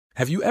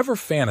Have you ever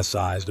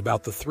fantasized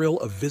about the thrill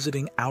of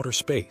visiting outer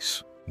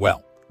space?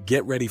 Well,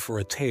 get ready for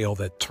a tale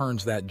that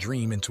turns that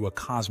dream into a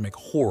cosmic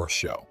horror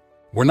show.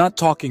 We're not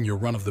talking your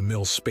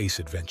run-of-the-mill space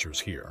adventures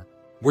here.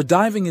 We're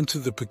diving into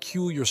the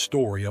peculiar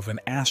story of an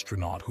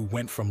astronaut who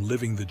went from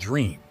living the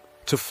dream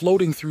to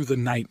floating through the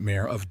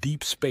nightmare of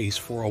deep space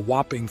for a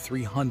whopping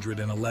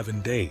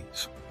 311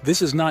 days.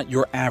 This is not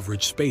your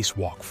average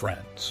spacewalk,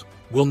 friends.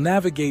 We'll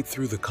navigate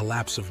through the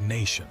collapse of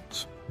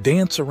nations,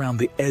 dance around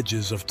the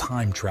edges of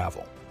time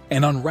travel,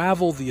 and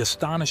unravel the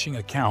astonishing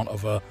account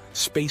of a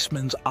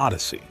spaceman's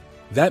odyssey.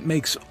 That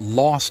makes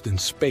Lost in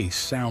Space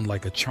sound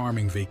like a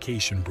charming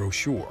vacation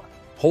brochure.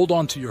 Hold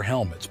on to your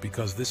helmets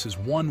because this is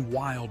one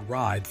wild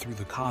ride through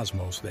the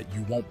cosmos that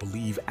you won't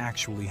believe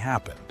actually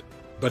happened.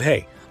 But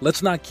hey,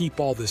 let's not keep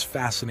all this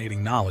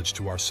fascinating knowledge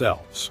to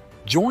ourselves.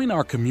 Join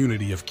our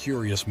community of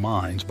curious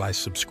minds by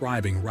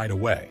subscribing right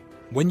away.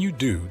 When you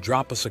do,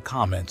 drop us a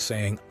comment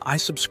saying, "I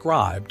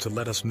subscribe," to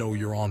let us know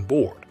you're on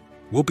board.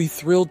 We'll be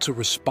thrilled to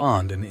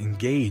respond and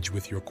engage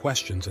with your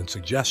questions and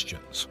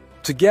suggestions.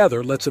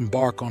 Together, let's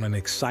embark on an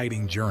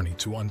exciting journey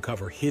to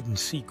uncover hidden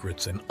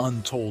secrets and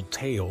untold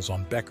tales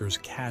on Becker's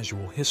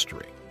casual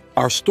history.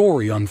 Our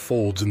story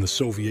unfolds in the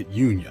Soviet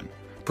Union,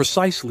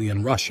 precisely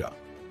in Russia,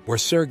 where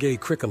Sergei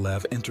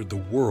Krikalev entered the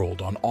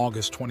world on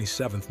August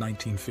 27,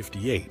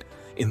 1958,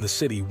 in the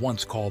city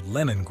once called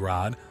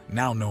Leningrad,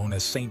 now known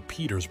as St.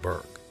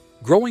 Petersburg.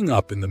 Growing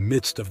up in the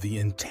midst of the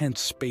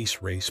intense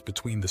space race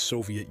between the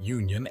Soviet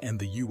Union and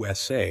the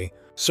USA,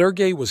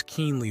 Sergei was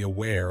keenly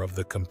aware of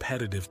the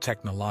competitive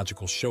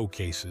technological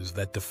showcases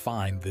that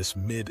defined this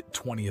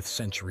mid-20th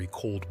century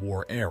Cold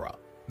War era.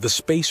 The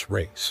space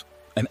race,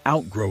 an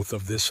outgrowth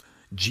of this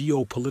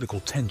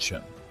geopolitical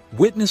tension,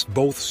 witnessed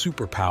both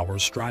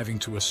superpowers striving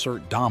to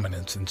assert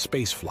dominance in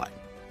spaceflight.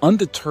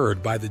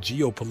 Undeterred by the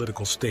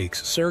geopolitical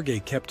stakes,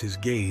 Sergei kept his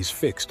gaze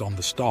fixed on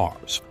the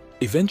stars,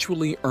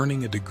 eventually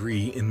earning a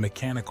degree in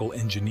mechanical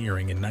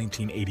engineering in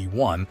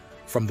 1981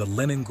 from the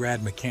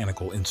Leningrad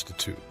Mechanical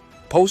Institute.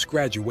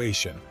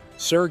 Post-graduation,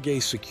 Sergei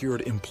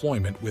secured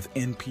employment with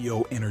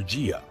NPO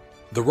Energia,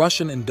 the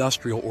Russian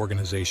industrial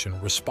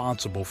organization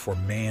responsible for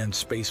manned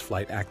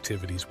spaceflight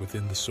activities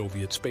within the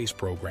Soviet space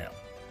program.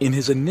 In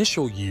his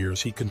initial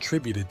years, he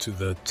contributed to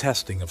the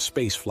testing of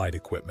spaceflight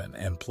equipment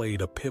and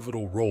played a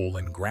pivotal role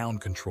in ground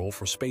control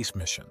for space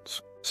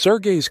missions.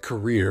 Sergei's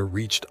career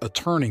reached a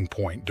turning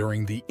point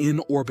during the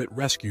in-orbit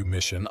rescue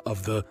mission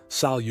of the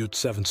Salyut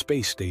 7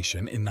 space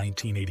station in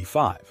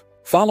 1985.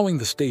 Following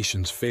the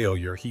station's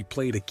failure, he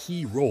played a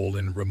key role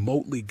in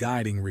remotely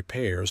guiding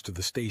repairs to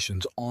the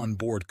station's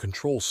onboard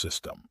control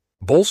system.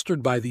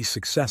 Bolstered by these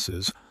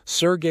successes,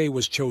 Sergei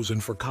was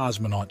chosen for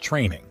cosmonaut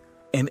training,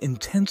 an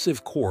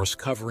intensive course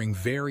covering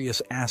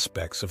various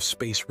aspects of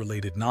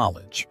space-related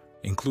knowledge,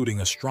 including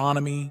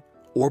astronomy,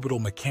 orbital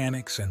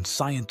mechanics, and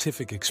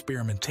scientific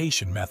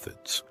experimentation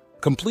methods.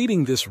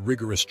 Completing this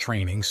rigorous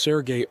training,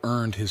 Sergei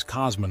earned his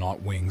cosmonaut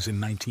wings in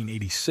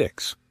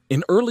 1986.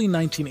 In early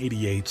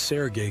 1988,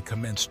 Sergei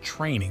commenced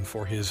training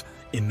for his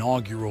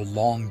inaugural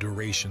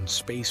long-duration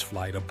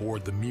spaceflight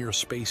aboard the Mir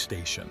space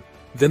station,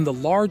 then the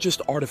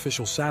largest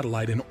artificial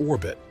satellite in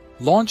orbit.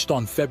 Launched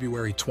on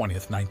February 20,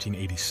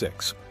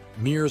 1986,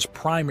 Mir's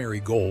primary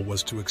goal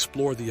was to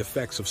explore the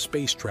effects of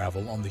space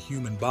travel on the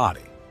human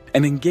body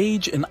and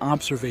engage in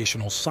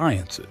observational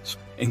sciences,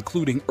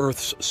 including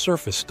Earth's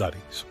surface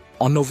studies.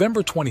 On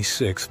November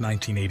 26,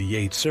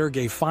 1988,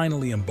 Sergei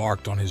finally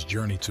embarked on his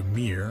journey to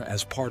Mir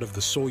as part of the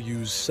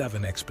Soyuz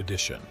 7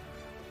 expedition.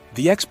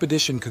 The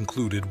expedition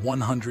concluded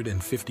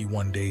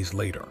 151 days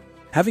later.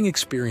 Having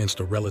experienced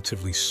a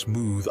relatively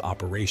smooth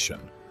operation,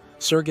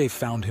 Sergei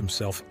found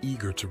himself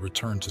eager to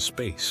return to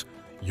space,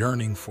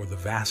 yearning for the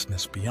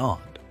vastness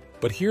beyond.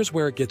 But here's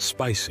where it gets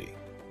spicy.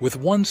 With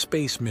one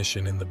space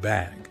mission in the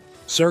bag,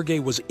 Sergei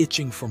was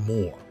itching for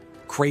more,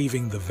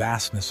 craving the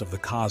vastness of the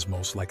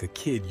cosmos like a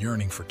kid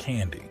yearning for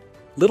candy.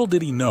 Little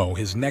did he know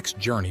his next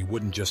journey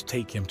wouldn't just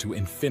take him to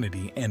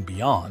infinity and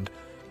beyond,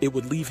 it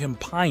would leave him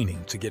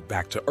pining to get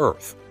back to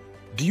Earth.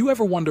 Do you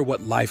ever wonder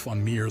what life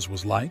on Mars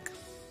was like?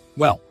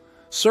 Well,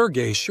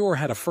 Sergei sure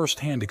had a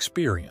first-hand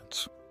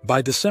experience.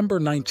 By December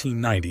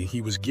 1990,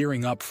 he was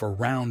gearing up for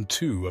round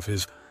 2 of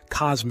his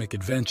cosmic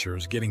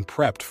adventures, getting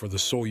prepped for the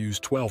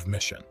Soyuz 12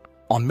 mission.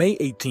 On May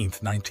 18,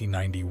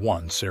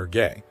 1991,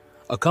 Sergei,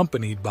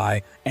 accompanied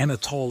by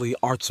Anatoly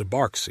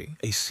Artsebarksy,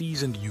 a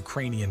seasoned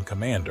Ukrainian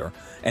commander,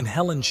 and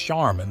Helen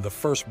Sharman, the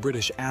first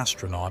British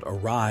astronaut,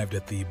 arrived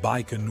at the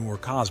Baikonur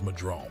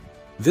Cosmodrome.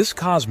 This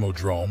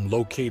cosmodrome,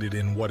 located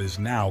in what is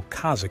now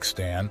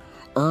Kazakhstan,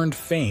 earned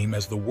fame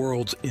as the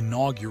world's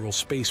inaugural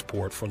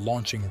spaceport for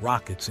launching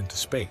rockets into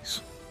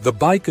space. The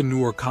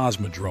Baikonur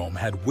Cosmodrome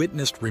had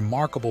witnessed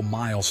remarkable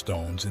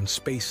milestones in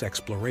space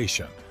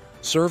exploration,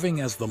 serving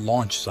as the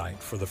launch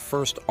site for the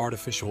first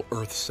artificial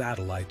Earth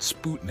satellite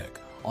Sputnik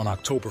on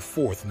October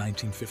 4,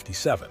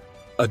 1957.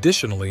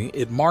 Additionally,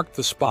 it marked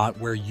the spot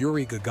where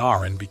Yuri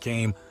Gagarin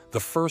became the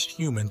first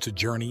human to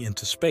journey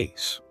into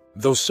space.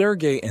 Though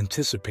Sergei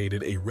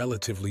anticipated a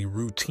relatively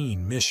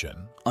routine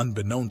mission,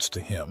 unbeknownst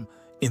to him,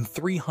 in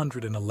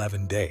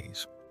 311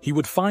 days, he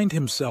would find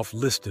himself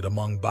listed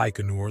among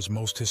Baikonur's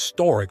most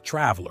historic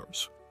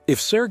travelers. If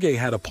Sergei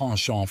had a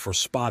penchant for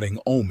spotting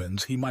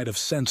omens, he might have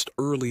sensed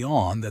early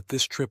on that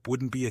this trip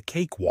wouldn't be a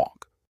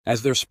cakewalk.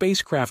 As their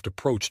spacecraft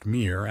approached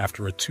Mir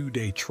after a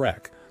 2-day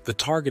trek, the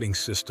targeting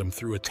system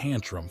threw a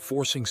tantrum,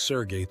 forcing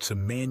Sergei to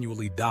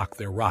manually dock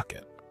their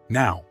rocket.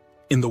 Now,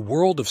 in the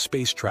world of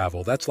space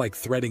travel, that's like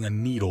threading a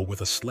needle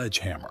with a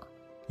sledgehammer.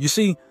 You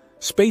see,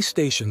 space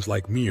stations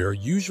like Mir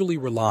usually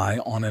rely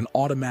on an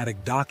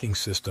automatic docking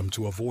system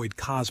to avoid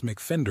cosmic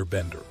fender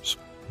benders.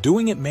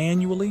 Doing it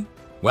manually?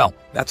 Well,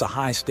 that's a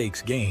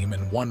high-stakes game,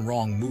 and one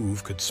wrong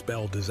move could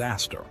spell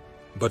disaster.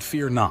 But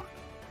fear not,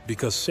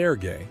 because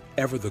Sergei,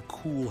 ever the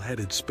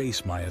cool-headed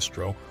space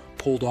maestro,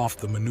 pulled off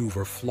the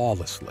maneuver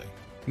flawlessly.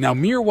 Now,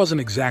 Mir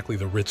wasn't exactly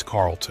the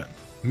Ritz-Carlton.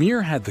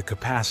 Mir had the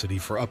capacity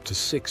for up to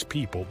 6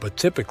 people, but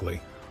typically,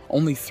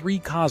 only 3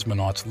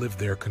 cosmonauts lived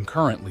there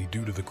concurrently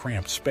due to the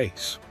cramped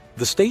space.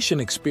 The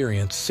station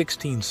experienced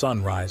 16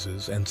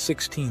 sunrises and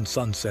 16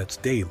 sunsets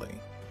daily,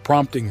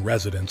 prompting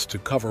residents to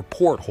cover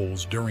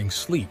portholes during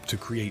sleep to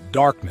create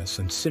darkness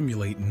and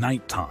simulate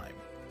nighttime.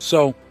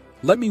 So,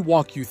 let me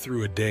walk you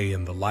through a day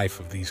in the life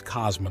of these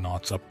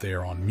cosmonauts up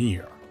there on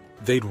Mir.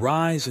 They'd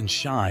rise and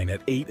shine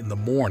at 8 in the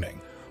morning,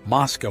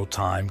 Moscow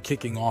time,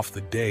 kicking off the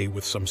day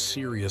with some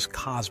serious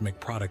cosmic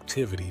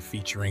productivity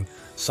featuring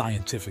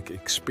scientific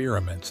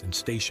experiments and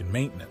station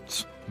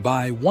maintenance.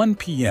 By 1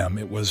 p.m.,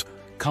 it was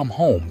come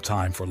home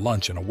time for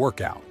lunch and a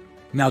workout.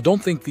 Now,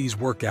 don't think these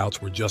workouts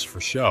were just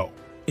for show.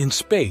 In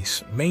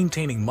space,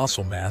 maintaining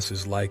muscle mass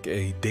is like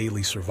a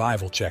daily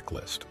survival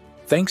checklist.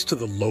 Thanks to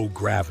the low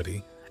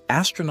gravity,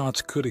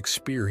 astronauts could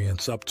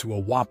experience up to a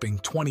whopping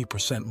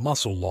 20%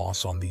 muscle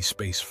loss on these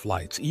space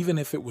flights, even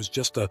if it was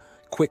just a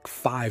quick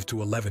 5 to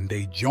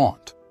 11-day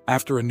jaunt.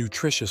 After a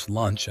nutritious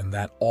lunch and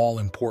that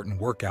all-important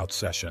workout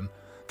session,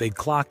 they'd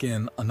clock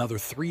in another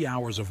 3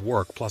 hours of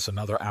work plus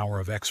another hour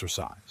of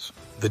exercise.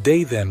 The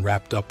day then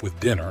wrapped up with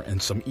dinner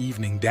and some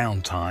evening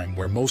downtime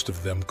where most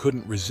of them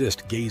couldn't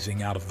resist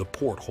gazing out of the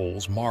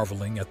portholes,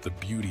 marveling at the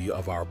beauty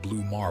of our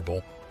blue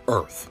marble,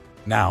 Earth.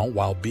 Now,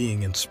 while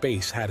being in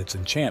space had its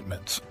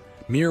enchantments,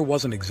 Mir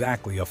wasn't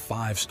exactly a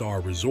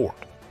 5-star resort.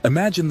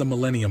 Imagine the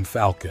Millennium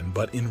Falcon,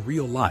 but in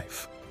real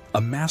life.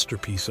 A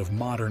masterpiece of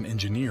modern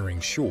engineering,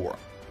 sure,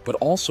 but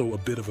also a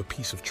bit of a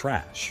piece of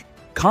trash.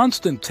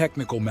 Constant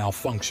technical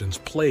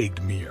malfunctions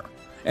plagued Mir,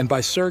 and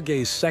by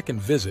Sergei's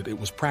second visit it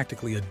was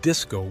practically a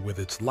disco with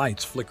its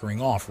lights flickering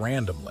off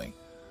randomly.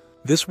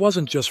 This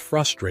wasn't just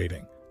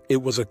frustrating,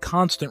 it was a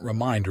constant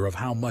reminder of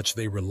how much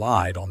they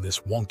relied on this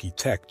wonky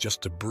tech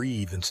just to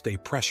breathe and stay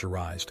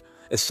pressurized,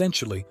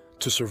 essentially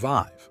to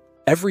survive.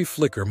 Every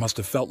flicker must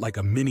have felt like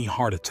a mini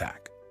heart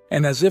attack.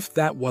 And as if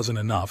that wasn't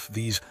enough,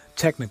 these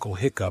technical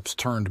hiccups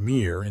turned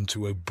Mir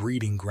into a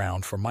breeding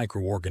ground for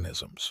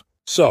microorganisms.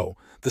 So,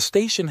 the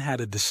station had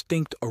a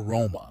distinct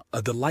aroma,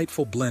 a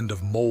delightful blend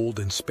of mold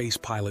and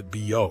spacepilot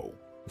BO.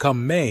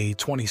 Come May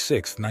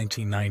 26,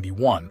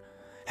 1991,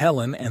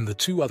 Helen and the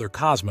 2 other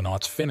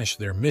cosmonauts finished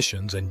their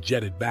missions and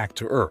jetted back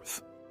to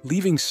Earth,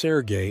 leaving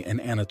Sergei and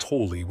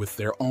Anatoly with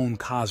their own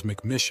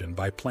cosmic mission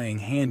by playing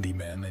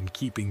handyman and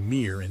keeping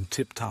Mir in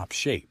tip-top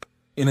shape.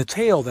 In a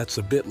tale that's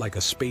a bit like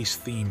a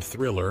space-themed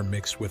thriller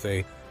mixed with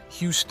a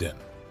 "Houston,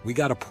 we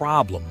got a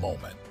problem"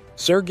 moment,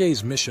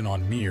 Sergei's mission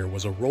on Mir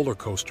was a roller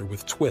coaster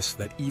with twists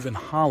that even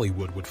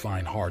Hollywood would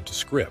find hard to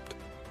script.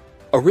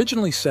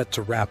 Originally set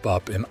to wrap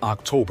up in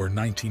October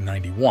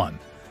 1991,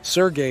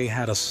 Sergei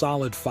had a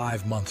solid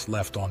 5 months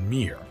left on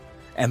Mir,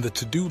 and the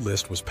to-do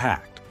list was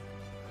packed.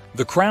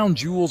 The crown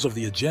jewels of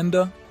the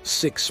agenda: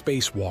 6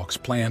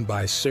 spacewalks planned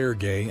by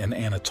Sergei and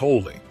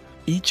Anatoly,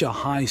 each a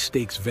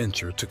high-stakes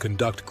venture to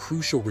conduct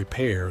crucial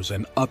repairs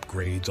and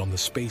upgrades on the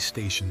space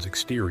station's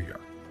exterior.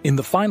 In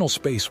the final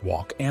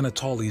spacewalk,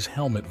 Anatoly's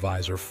helmet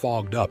visor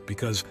fogged up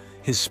because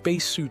his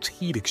spacesuit's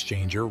heat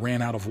exchanger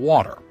ran out of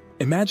water.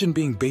 Imagine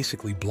being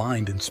basically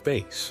blind in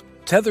space.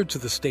 Tethered to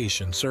the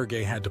station,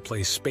 Sergei had to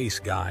play space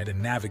guide and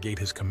navigate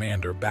his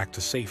commander back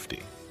to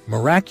safety.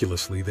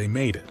 Miraculously, they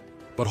made it.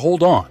 But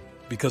hold on,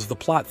 because the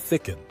plot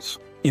thickens.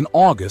 In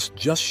August,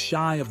 just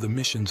shy of the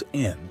mission's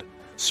end,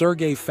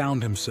 Sergei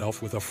found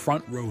himself with a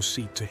front-row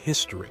seat to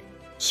history.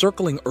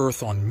 Circling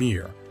Earth on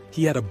Mir,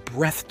 he had a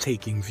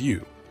breathtaking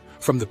view.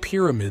 From the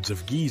pyramids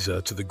of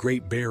Giza to the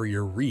Great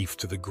Barrier Reef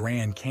to the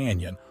Grand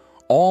Canyon,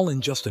 all in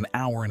just an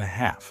hour and a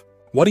half.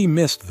 What he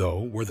missed,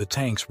 though, were the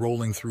tanks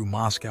rolling through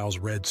Moscow's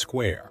Red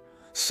Square,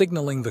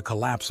 signaling the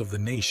collapse of the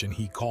nation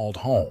he called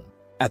home.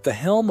 At the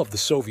helm of the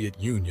Soviet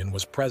Union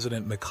was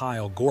President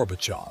Mikhail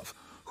Gorbachev,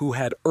 who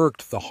had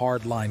irked the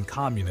hardline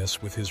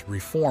communists with his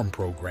reform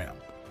program,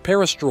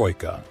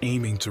 Perestroika,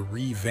 aiming to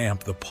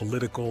revamp the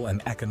political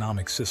and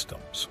economic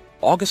systems.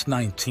 August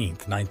 19,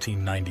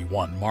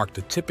 1991 marked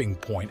a tipping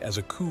point as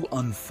a coup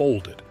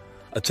unfolded,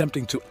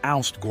 attempting to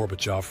oust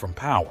Gorbachev from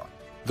power.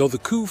 Though the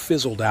coup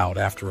fizzled out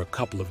after a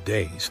couple of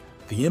days,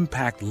 the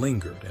impact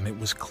lingered and it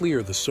was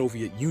clear the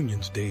Soviet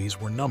Union's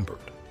days were numbered.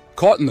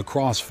 Caught in the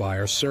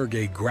crossfire,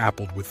 Sergei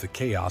grappled with the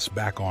chaos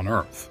back on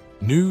Earth.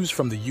 News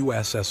from the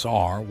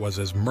USSR was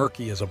as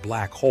murky as a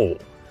black hole,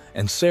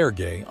 and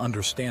Sergei,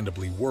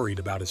 understandably worried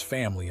about his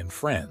family and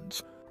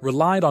friends,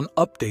 relied on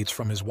updates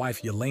from his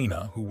wife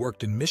Yelena, who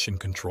worked in mission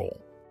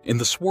control. In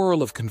the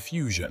swirl of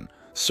confusion,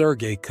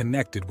 Sergei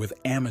connected with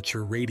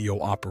amateur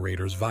radio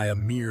operators via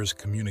Mir's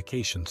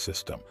communication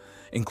system,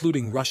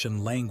 including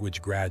Russian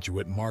language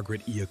graduate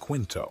Margaret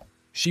Iaquinto.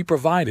 She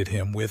provided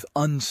him with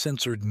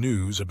uncensored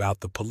news about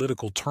the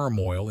political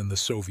turmoil in the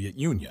Soviet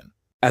Union.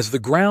 As the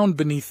ground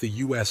beneath the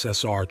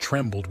USSR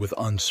trembled with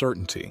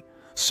uncertainty,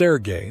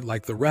 Sergei,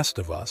 like the rest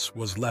of us,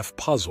 was left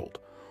puzzled,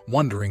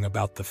 wondering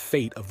about the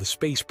fate of the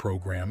space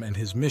program and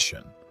his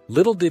mission.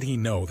 Little did he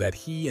know that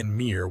he and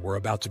Mir were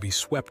about to be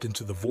swept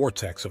into the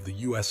vortex of the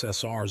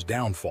USSR's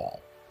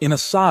downfall. In a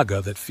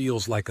saga that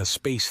feels like a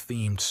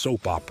space-themed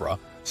soap opera,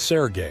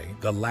 Sergei,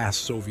 the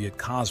last Soviet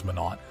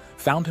cosmonaut,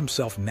 found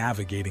himself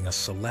navigating a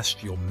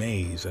celestial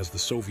maze as the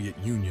Soviet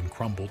Union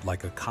crumbled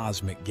like a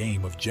cosmic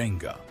game of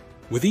Jenga.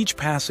 With each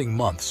passing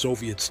month,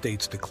 Soviet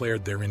states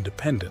declared their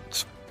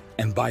independence,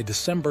 and by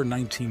December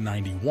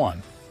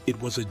 1991, it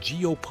was a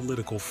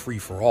geopolitical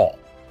free-for-all.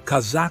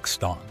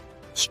 Kazakhstan,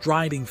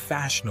 striding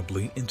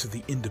fashionably into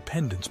the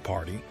Independence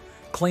Party,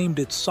 claimed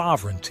its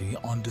sovereignty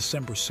on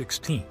December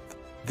 16th.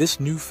 This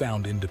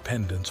newfound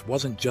independence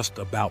wasn't just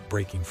about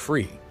breaking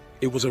free.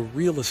 It was a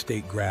real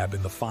estate grab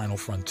in the final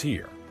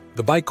frontier.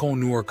 The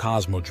Baikonur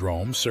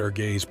Cosmodrome,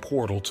 Sergei's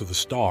portal to the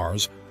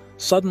stars,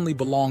 suddenly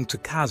belonged to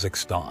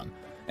Kazakhstan,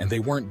 and they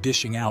weren't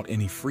dishing out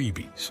any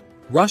freebies.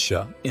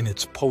 Russia, in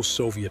its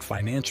post-Soviet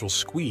financial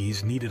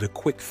squeeze, needed a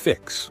quick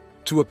fix.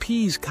 To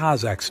appease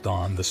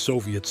Kazakhstan, the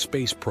Soviet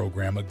space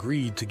program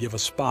agreed to give a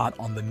spot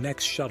on the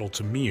next shuttle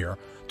to Mir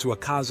to a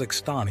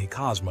Kazakhstani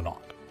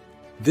cosmonaut.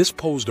 This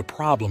posed a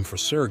problem for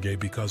Sergei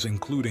because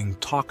including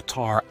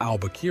Tokhtar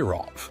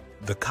Albakirov,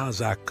 the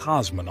Kazakh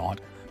cosmonaut,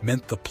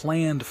 meant the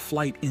planned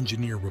flight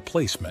engineer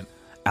replacement,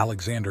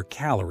 Alexander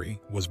Kalery,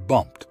 was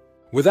bumped.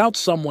 Without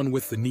someone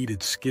with the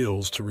needed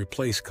skills to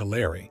replace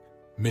Kalery,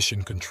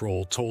 Mission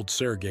Control told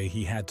Sergei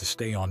he had to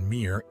stay on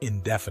Mir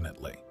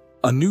indefinitely.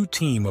 A new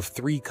team of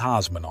 3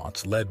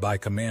 cosmonauts, led by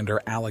Commander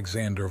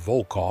Alexander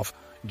Volkov,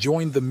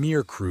 joined the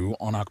Mir crew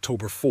on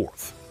October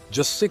 4th.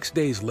 Just 6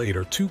 days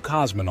later, 2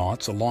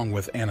 cosmonauts, along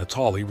with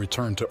Anatoly,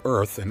 returned to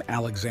Earth, and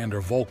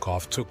Alexander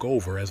Volkov took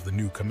over as the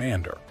new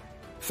commander.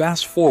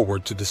 Fast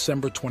forward to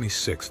December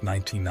 26,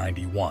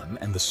 1991,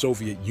 and the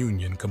Soviet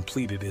Union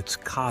completed its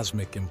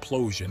cosmic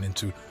implosion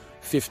into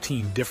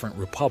 15 different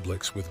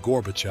republics, with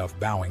Gorbachev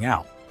bowing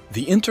out.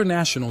 The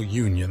international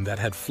union that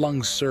had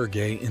flung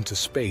Sergei into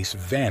space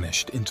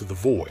vanished into the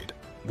void.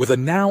 With a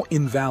now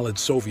invalid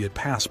Soviet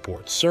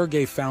passport,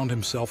 Sergei found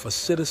himself a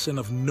citizen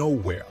of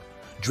nowhere,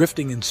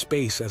 drifting in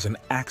space as an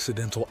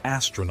accidental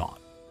astronaut.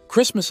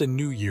 Christmas and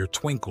New Year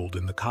twinkled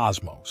in the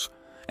cosmos,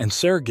 and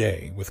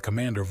Sergei, with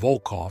Commander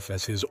Volkov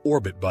as his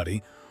orbit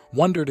buddy,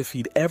 wondered if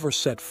he'd ever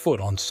set foot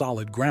on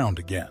solid ground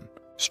again.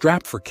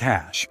 Strapped for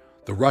cash,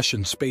 the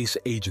Russian space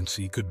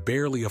agency could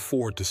barely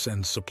afford to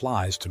send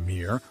supplies to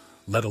Mir,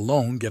 let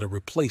alone get a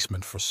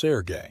replacement for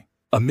Sergei.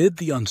 Amid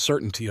the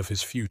uncertainty of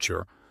his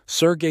future,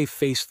 Sergei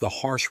faced the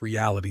harsh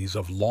realities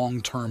of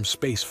long-term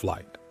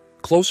spaceflight.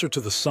 Closer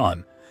to the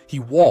sun, he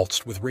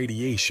waltzed with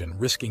radiation,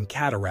 risking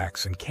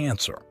cataracts and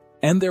cancer.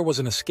 And there was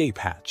an escape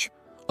hatch,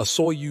 a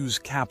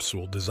Soyuz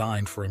capsule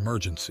designed for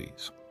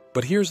emergencies.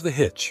 But here's the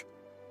hitch.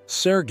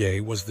 Sergei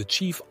was the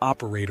chief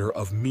operator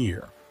of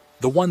Mir,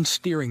 the one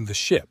steering the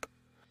ship.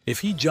 If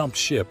he jumped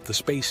ship, the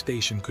space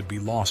station could be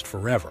lost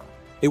forever.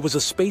 It was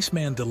a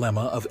spaceman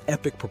dilemma of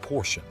epic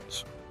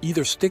proportions.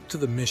 Either stick to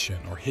the mission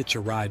or hitch a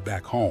ride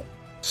back home.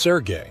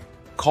 Sergei,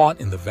 caught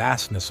in the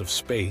vastness of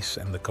space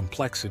and the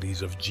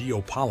complexities of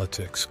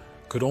geopolitics,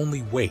 could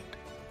only wait,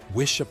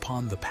 wish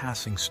upon the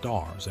passing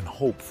stars, and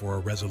hope for a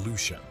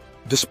resolution.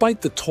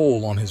 Despite the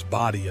toll on his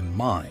body and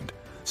mind,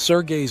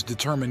 Sergei's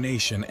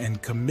determination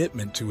and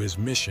commitment to his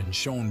mission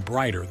shone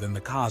brighter than the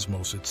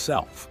cosmos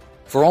itself.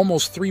 For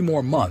almost 3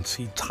 more months,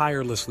 he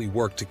tirelessly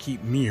worked to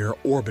keep Mir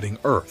orbiting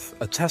Earth,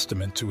 a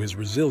testament to his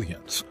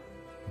resilience.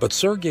 But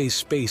Sergei's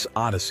space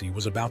odyssey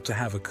was about to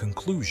have a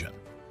conclusion.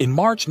 In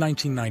March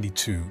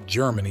 1992,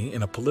 Germany,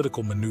 in a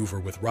political maneuver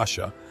with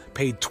Russia,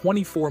 paid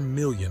 $24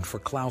 million for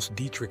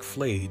Klaus-Dietrich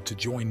Flade to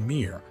join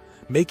Mir,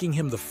 making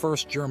him the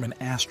first German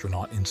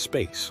astronaut in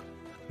space.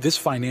 This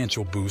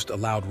financial boost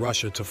allowed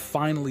Russia to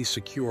finally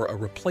secure a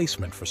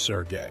replacement for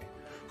Sergei,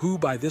 who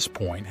by this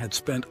point had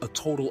spent a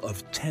total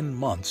of 10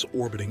 months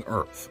orbiting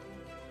Earth.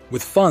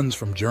 With funds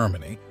from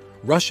Germany,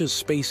 Russia's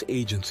space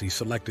agency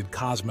selected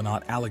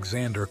cosmonaut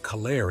Alexander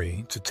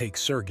Kalery to take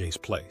Sergei's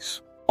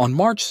place. On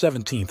March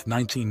 17,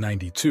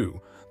 1992,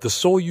 the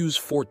Soyuz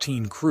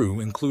 14 crew,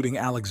 including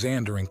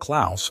Alexander and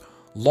Klaus,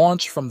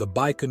 launched from the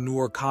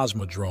Baikonur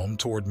Cosmodrome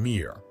toward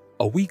Mir.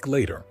 A week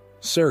later,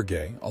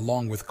 Sergei,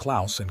 along with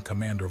Klaus and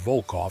Commander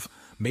Volkov,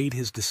 made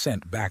his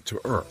descent back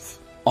to Earth.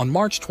 On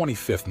March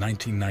 25,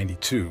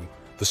 1992,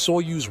 the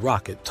Soyuz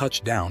rocket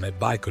touched down at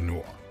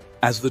Baikonur.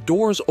 As the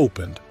doors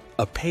opened,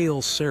 a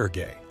pale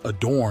Sergei,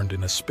 adorned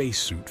in a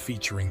spacesuit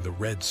featuring the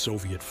red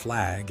Soviet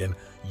flag and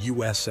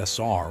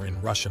USSR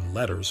in Russian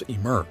letters,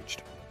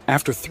 emerged.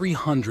 After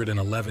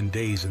 311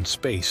 days in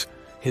space,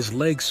 his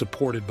legs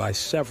supported by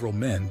several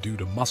men due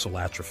to muscle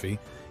atrophy,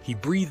 he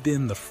breathed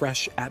in the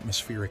fresh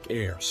atmospheric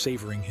air,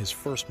 savoring his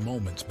first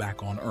moments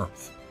back on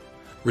Earth.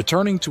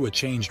 Returning to a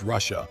changed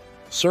Russia,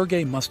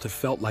 Sergei must have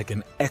felt like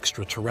an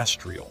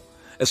extraterrestrial,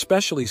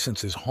 especially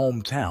since his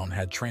hometown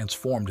had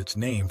transformed its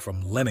name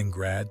from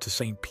Leningrad to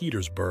St.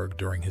 Petersburg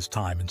during his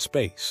time in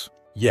space.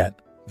 Yet,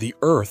 the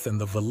Earth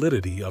and the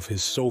validity of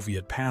his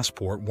Soviet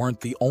passport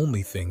weren't the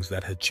only things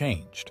that had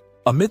changed.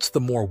 Amidst the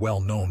more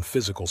well-known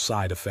physical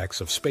side effects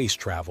of space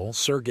travel,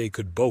 Sergei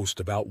could boast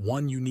about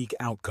one unique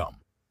outcome: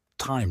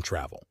 time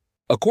travel.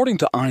 According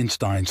to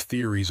Einstein's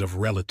theories of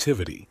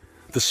relativity,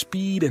 the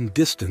speed and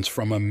distance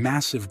from a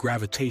massive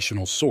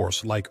gravitational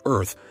source like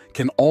Earth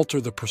can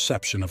alter the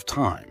perception of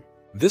time.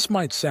 This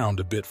might sound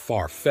a bit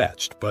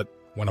far-fetched, but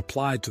when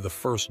applied to the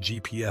first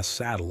GPS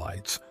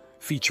satellites,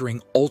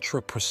 featuring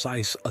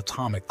ultra-precise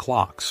atomic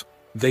clocks,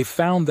 they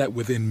found that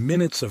within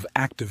minutes of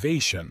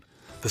activation,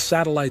 the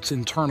satellite's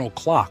internal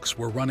clocks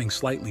were running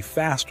slightly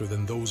faster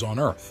than those on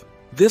Earth.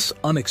 This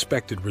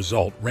unexpected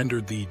result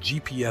rendered the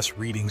GPS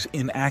readings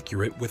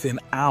inaccurate within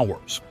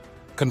hours,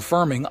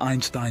 confirming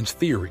Einstein's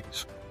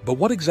theories. But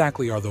what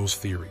exactly are those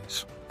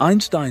theories?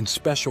 Einstein's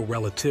special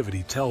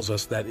relativity tells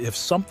us that if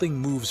something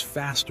moves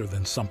faster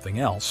than something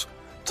else,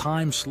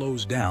 time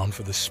slows down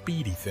for the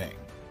speedy thing.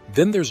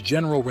 Then there's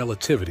general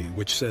relativity,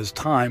 which says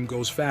time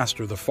goes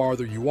faster the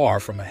farther you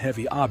are from a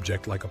heavy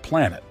object like a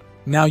planet.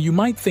 Now, you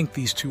might think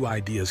these two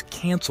ideas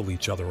cancel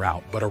each other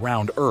out, but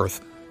around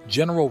Earth,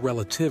 general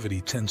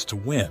relativity tends to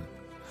win.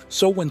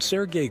 So when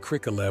Sergei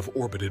Krikalev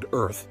orbited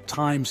Earth,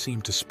 time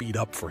seemed to speed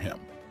up for him.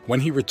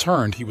 When he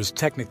returned, he was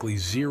technically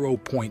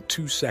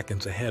 0.2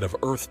 seconds ahead of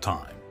Earth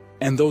time.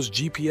 And those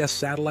GPS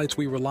satellites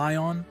we rely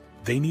on,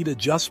 they need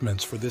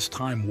adjustments for this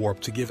time warp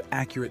to give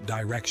accurate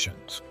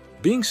directions.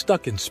 Being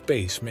stuck in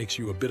space makes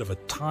you a bit of a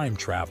time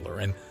traveler,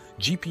 and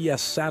GPS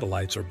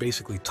satellites are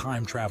basically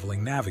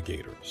time-traveling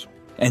navigators.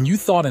 And you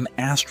thought an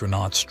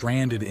astronaut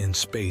stranded in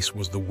space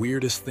was the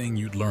weirdest thing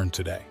you'd learned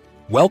today.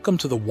 Welcome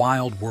to the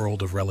wild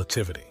world of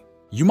relativity.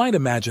 You might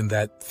imagine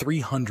that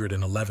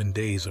 311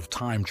 days of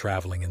time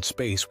traveling in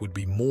space would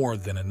be more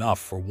than enough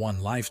for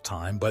one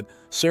lifetime, but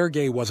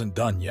Sergei wasn't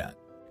done yet.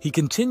 He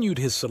continued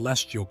his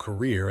celestial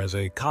career as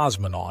a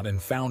cosmonaut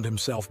and found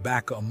himself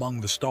back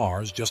among the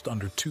stars just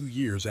under 2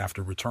 years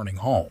after returning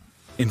home.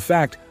 In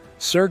fact,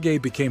 Sergei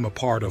became a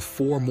part of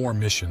 4 more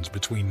missions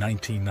between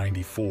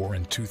 1994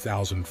 and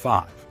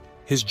 2005.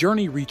 His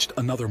journey reached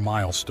another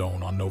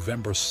milestone on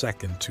November 2,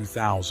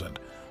 2000,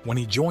 when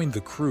he joined the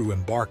crew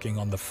embarking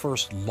on the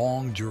first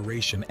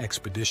long-duration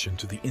expedition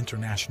to the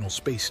International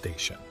Space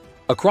Station.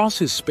 Across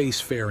his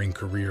spacefaring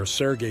career,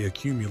 Sergei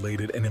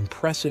accumulated an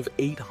impressive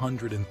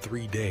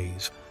 803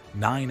 days,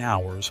 9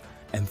 hours,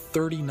 and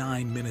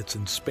 39 minutes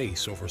in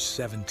space over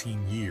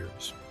 17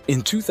 years.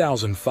 In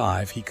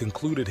 2005, he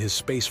concluded his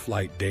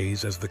spaceflight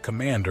days as the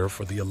commander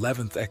for the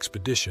 11th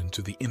expedition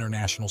to the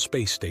International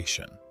Space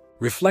Station.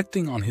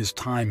 Reflecting on his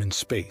time in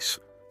space,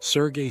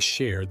 Sergei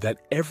shared that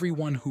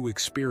everyone who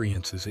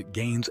experiences it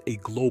gains a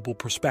global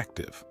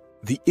perspective.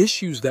 The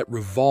issues that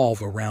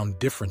revolve around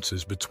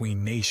differences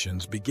between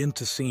nations begin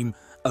to seem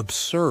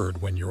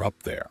absurd when you're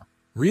up there.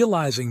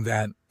 Realizing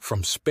that,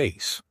 from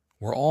space,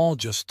 we're all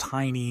just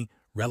tiny,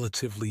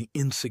 relatively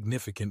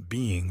insignificant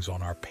beings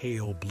on our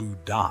pale blue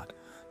dot,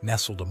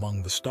 nestled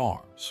among the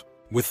stars.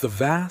 With the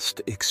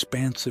vast,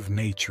 expansive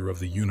nature of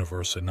the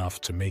universe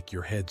enough to make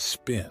your head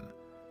spin,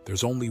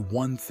 there's only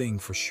one thing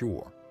for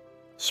sure.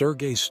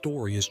 Sergei's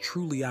story is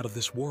truly out of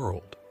this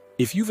world.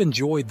 If you've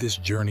enjoyed this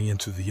journey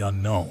into the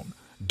unknown,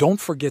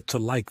 don't forget to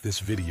like this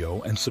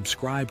video and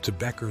subscribe to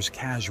Becker's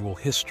Casual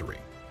History.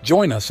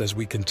 Join us as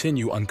we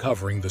continue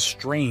uncovering the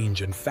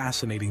strange and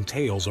fascinating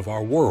tales of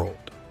our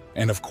world.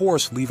 And of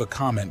course, leave a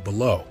comment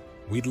below.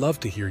 We'd love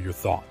to hear your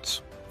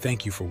thoughts.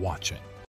 Thank you for watching.